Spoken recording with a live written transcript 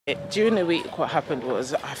During the week, what happened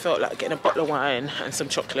was I felt like getting a bottle of wine and some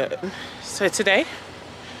chocolate. So today,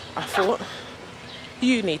 I thought,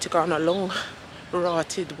 you need to go on a long,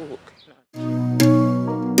 rotted walk.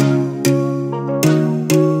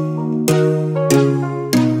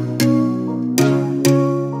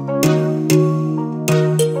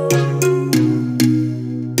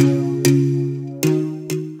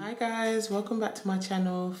 Hi guys, welcome back to my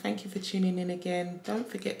channel. Thank you for tuning in again. Don't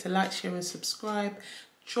forget to like, share and subscribe.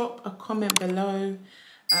 Drop a comment below.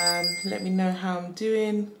 Let me know how I'm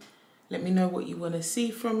doing. Let me know what you want to see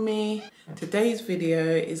from me. Today's video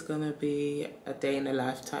is going to be a day in the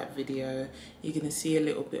life type video. You're going to see a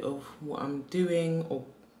little bit of what I'm doing, or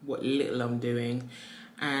what little I'm doing,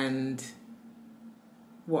 and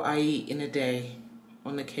what I eat in a day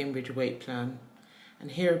on the Cambridge weight plan, and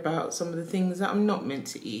hear about some of the things that I'm not meant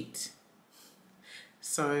to eat.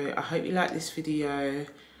 So I hope you like this video,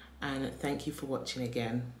 and thank you for watching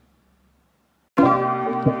again.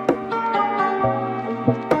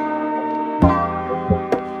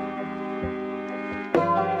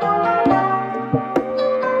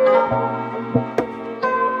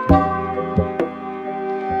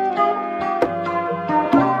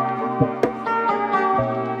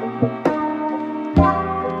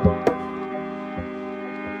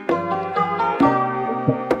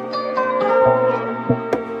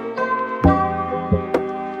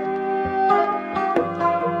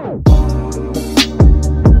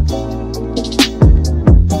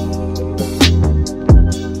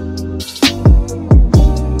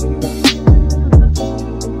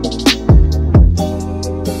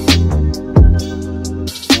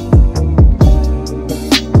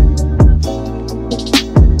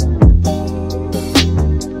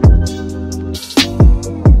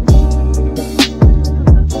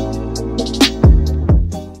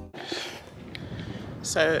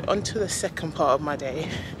 So on to the second part of my day.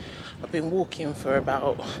 I've been walking for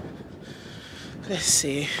about, let's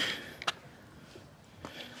see,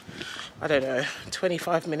 I don't know,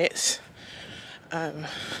 25 minutes. Yeah,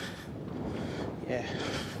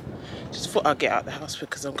 just thought I'd get out of the house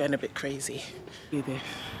because I'm going a bit crazy. Look at this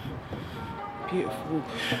beautiful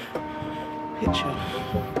picture.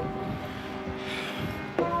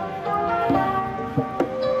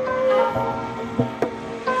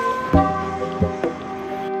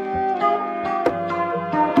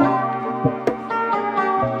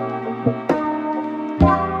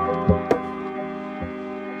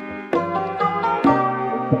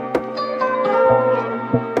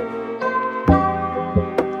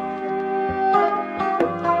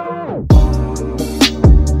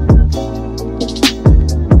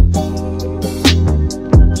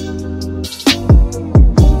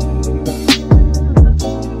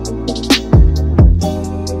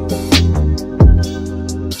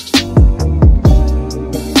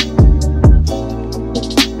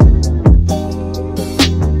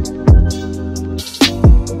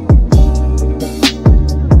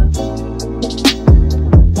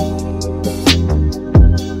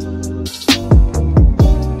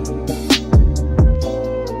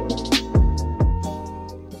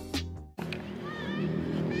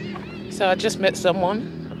 So I just met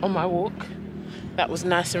someone on my walk that was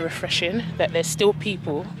nice and refreshing, that there's still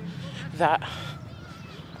people that are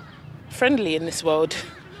friendly in this world,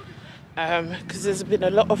 because there's been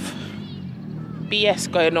a lot of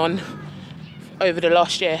BS going on over the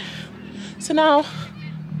last year. So now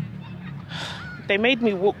they made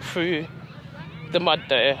me walk through the mud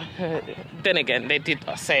though. Then again, they did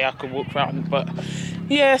say I could walk around, but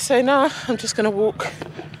yeah, so now I'm just gonna walk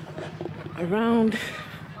around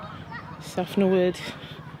South Norwood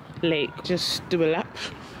Lake, just do a lap.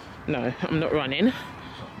 No, I'm not running.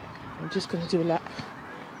 I'm just going to do a lap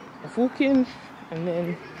of walking and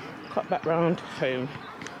then cut back round home.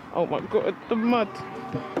 Oh my god, the mud.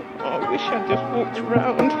 Oh, I wish I just walked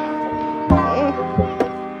around. Oh.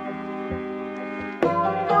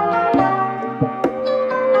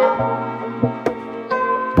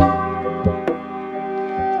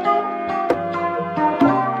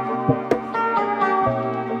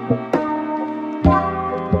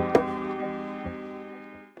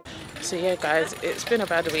 So yeah guys, it's been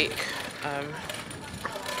about a week.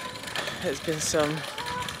 There's been some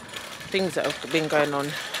things that have been going on.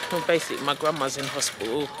 Well, basically my grandma's in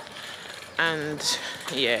hospital, and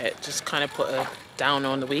yeah, it just kind of put her down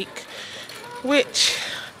on the week, which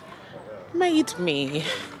made me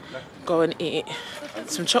go and eat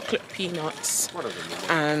some chocolate peanuts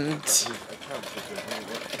and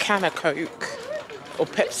a can of Coke or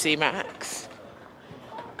Pepsi Max,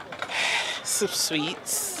 some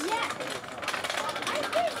sweets,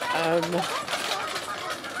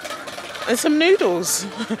 and some noodles.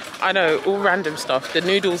 I know, all random stuff. The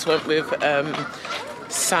noodles went with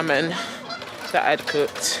salmon that I'd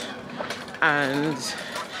cooked, and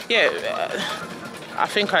yeah, I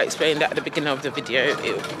think I explained at the beginning of the video.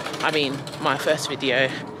 I mean, my first video,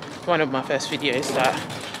 one of my first videos, that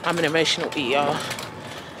I'm an emotional eater.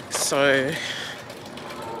 So,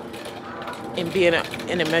 in being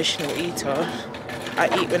an emotional eater,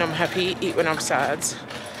 I eat when I'm happy, eat when I'm sad,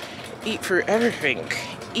 eat through everything,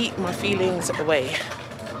 eat my feelings away.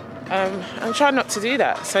 I'm trying not to do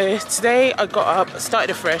that. So today I got up, started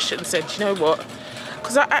afresh and said, you know what?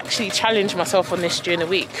 Because I actually challenged myself on this during the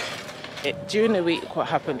week. During the week, what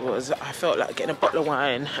happened was I felt like getting a bottle of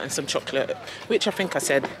wine and some chocolate, which I think I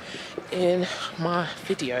said in my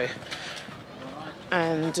video.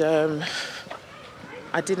 And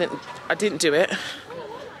I didn't do it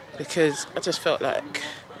because I just felt like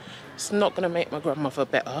it's not going to make my grandmother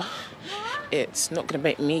better. It's not going to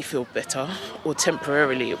make me feel better, or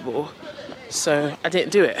temporarily it will. So I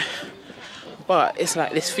didn't do it. But it's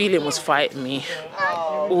like this feeling was fighting me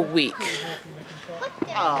all week.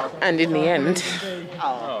 And in the end,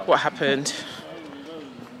 what happened?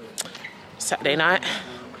 Saturday night,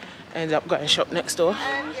 I ended up going shop next door,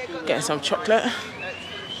 getting some chocolate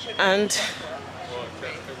and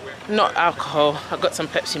not alcohol. I got some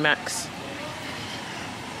Pepsi Max.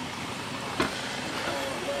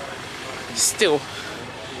 Still,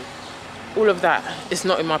 all of that is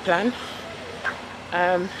not in my plan.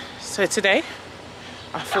 So today,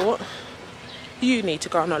 I thought, you need to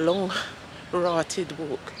go on a long rotted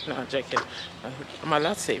walk. No, I'm joking. Am I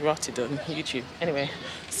allowed to say rotted on YouTube? Anyway,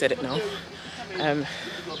 said it now.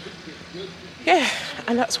 Yeah,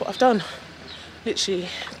 and that's what I've done. Literally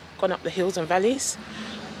gone up the hills and valleys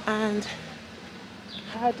and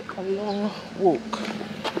had a long walk.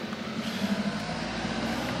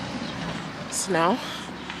 So now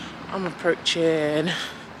I'm approaching,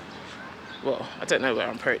 well, I don't know where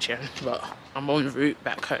I'm approaching, but I'm en route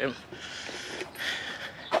back home.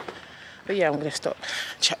 But yeah, I'm going to stop,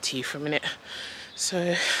 chat to you for a minute.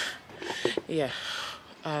 So yeah,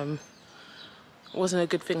 it wasn't a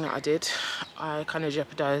good thing that I did. I kind of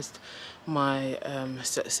jeopardized my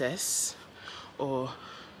success, or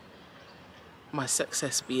my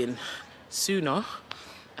success being sooner.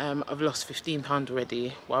 I've lost 15 pounds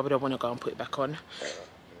already. Why would I want to go and put it back on?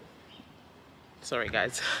 Sorry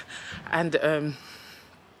guys. And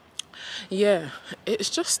yeah, it's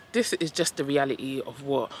just, this is just the reality of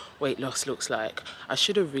what weight loss looks like. I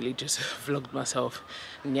should have really just vlogged myself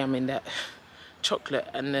yamming that chocolate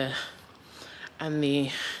and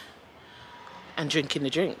drinking the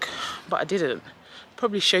drink, but I didn't.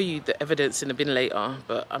 Probably show you the evidence in a bin later,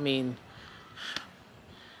 but I mean,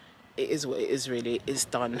 it is what it is really. It's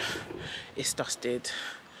done, it's dusted.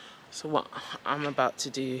 So what I'm about to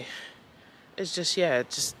do is just, yeah,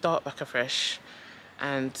 just start back afresh,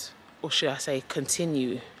 and, or should I say,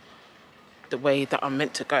 continue the way that I'm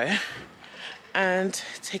meant to go and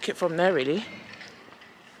take it from there really.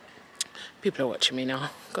 People are watching me now,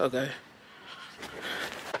 gotta go.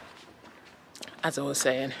 As I was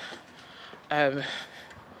saying,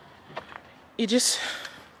 you just,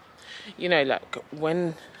 you know, like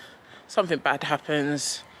when something bad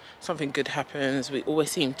happens, something good happens, we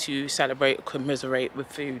always seem to celebrate, commiserate with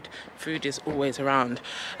food. Food is always around,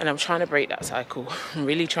 and I'm trying to break that cycle. I'm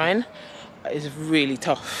really trying. It's really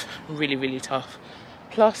tough, really, really tough.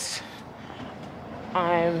 Plus,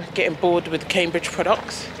 I'm getting bored with Cambridge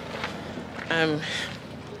products.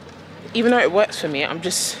 Even though it works for me, I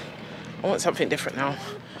want something different now.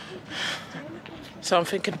 So I'm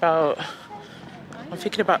thinking about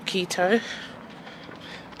keto,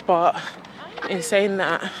 but in saying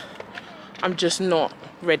that, I'm just not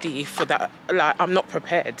ready for that. Like, I'm not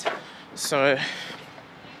prepared. So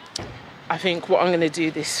I think what I'm going to do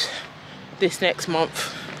this next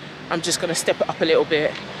month, I'm just going to step it up a little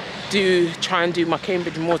bit. Try and do my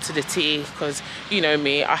Cambridge more to the tea, because you know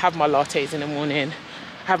me, I have my lattes in the morning,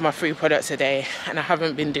 I have my 3 products a day, and I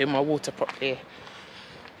haven't been doing my water properly.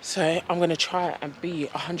 So I'm going to try and be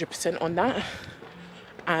 100% on that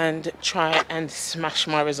and try and smash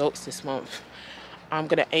my results this month. I'm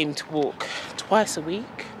going to aim to walk twice a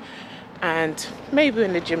week, and maybe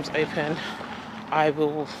when the gym's open, I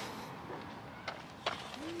will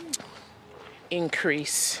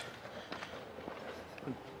increase.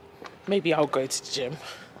 Maybe I'll go to the gym.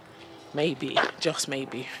 Maybe, just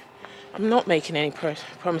maybe. I'm not making any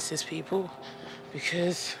promises, people,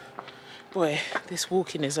 because, boy, this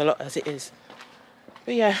walking is a lot as it is.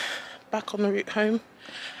 But yeah, back on the route home,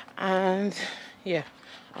 and yeah,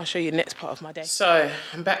 I'll show you the next part of my day. So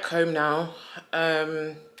I'm back home now.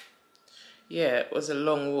 yeah, it was a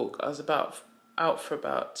long walk. I was out for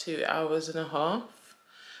about 2.5 hours. I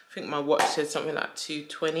think my watch said something like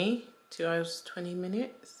 2:20, 2 hours 20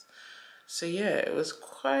 minutes. So yeah, it was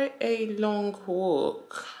quite a long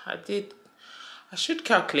walk. I should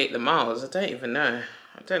calculate the miles. I don't even know.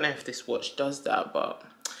 I don't know if this watch does that, but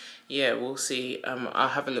yeah, we'll see. I'll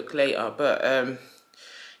have a look later. But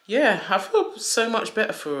yeah, I feel so much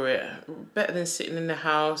better for it. Better than sitting in the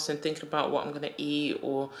house and thinking about what I'm gonna eat,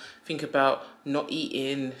 or think about not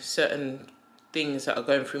eating certain things that are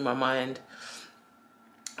going through my mind.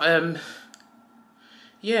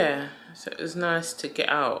 Yeah, so it was nice to get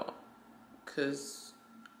out, because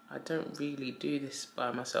I don't really do this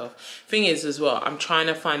by myself. Thing is as well, I'm trying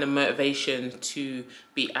to find a motivation to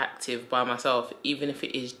be active by myself, even if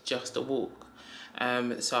it is just a walk.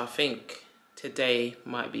 So I think today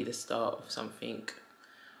might be the start of something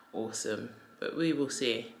awesome, but we will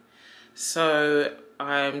see. So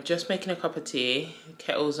I'm just making a cup of tea,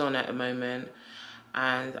 kettle's on at the moment,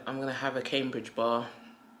 and I'm gonna have a Cambridge bar.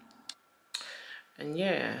 And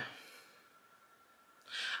yeah,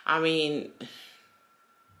 I mean,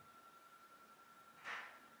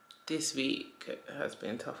 this week has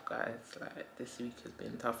been tough, guys. Like, this week has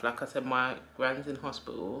been tough. Like I said, my gran's in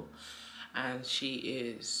hospital, and she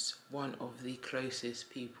is one of the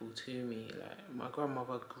closest people to me. Like, my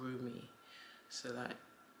grandmother grew me, so like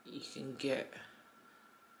you can get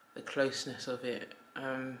the closeness of it.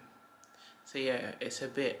 So yeah, it's a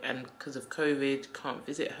bit, and because of COVID, can't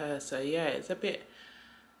visit her. So yeah, it's a bit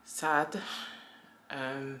sad.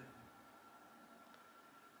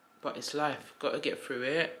 But it's life, got to get through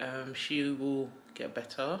it. She will get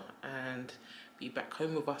better and be back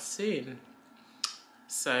home with us soon.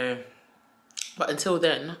 So, but until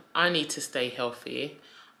then, I need to stay healthy.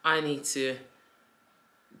 I need to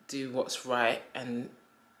do what's right and,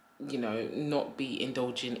 you know, not be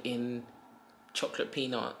indulging in chocolate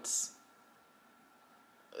peanuts.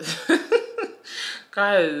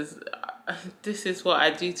 Guys, this is what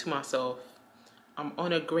I do to myself. I'm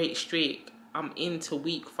on a great streak. I'm into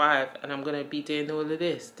week 5 and I'm gonna be doing all of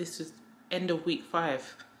this. This is end of week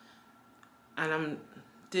 5 and I'm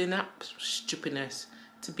doing that stupidness.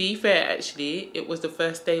 To be fair, actually, it was the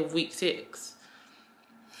first day of week 6.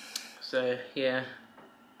 So yeah,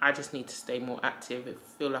 I just need to stay more active. If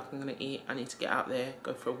I feel like I'm gonna eat, I need to get out there,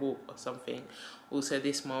 go for a walk or something. Also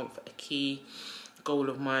this month, a key goal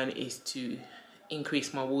of mine is to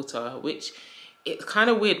increase my water, which it's kind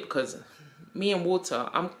of weird because me and water,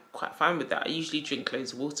 I'm quite fine with that. I usually drink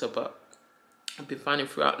loads of water, but I've been finding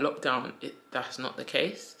throughout lockdown that's not the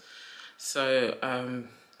case. So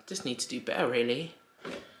just need to do better, really.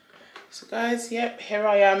 So guys, yep, here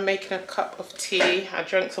I am making a cup of tea. I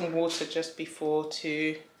drank some water just before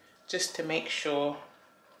just to make sure.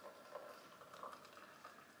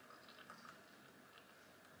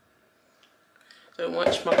 Don't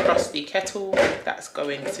watch my crusty kettle, that's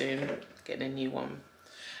going soon, getting a new one.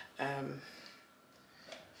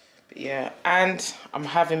 But yeah, and I'm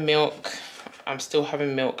having milk. I'm still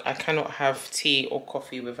having milk. I cannot have tea or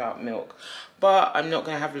coffee without milk, but I'm not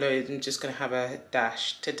gonna have loads. I'm just gonna have a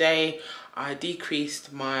dash. Today, I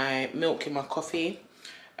decreased my milk in my coffee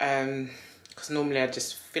because normally I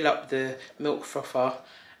just fill up the milk frother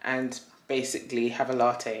and basically have a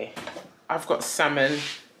latte. I've got salmon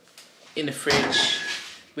in the fridge,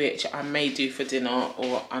 which I may do for dinner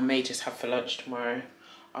or I may just have for lunch tomorrow.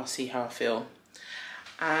 I'll see how I feel.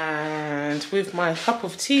 And with my cup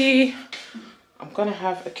of tea, I'm gonna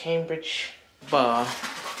have a Cambridge bar.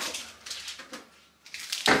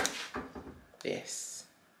 This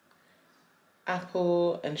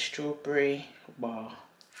apple and strawberry bar.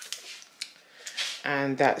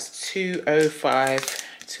 And that's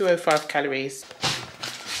 205 calories.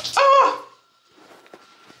 Ah!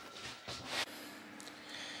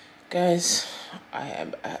 Guys, I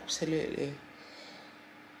am absolutely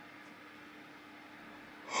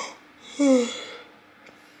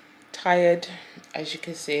tired. As you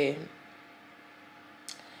can see,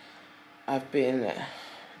 I've been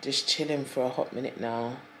just chilling for a hot minute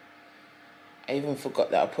now. I even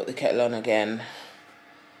forgot that I put the kettle on again.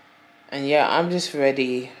 And yeah, I'm just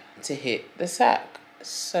ready to hit the sack.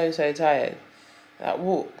 So tired. That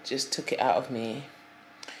walk just took it out of me.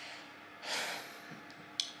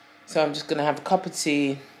 So I'm just gonna have a cup of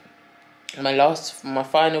tea, my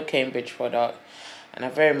final Cambridge product, and I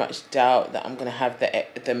very much doubt that I'm gonna have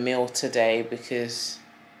the meal today because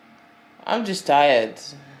I'm just tired.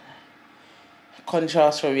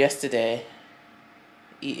 Contrast from yesterday,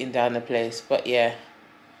 eating down the place. But yeah,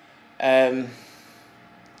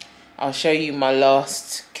 I'll show you my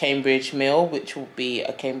last Cambridge meal, which will be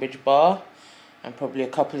a Cambridge bar. and probably a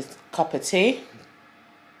cup of tea.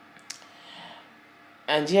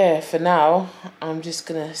 And yeah, for now, I'm just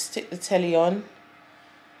gonna stick the telly on,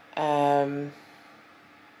 and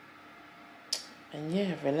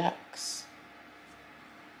yeah, relax.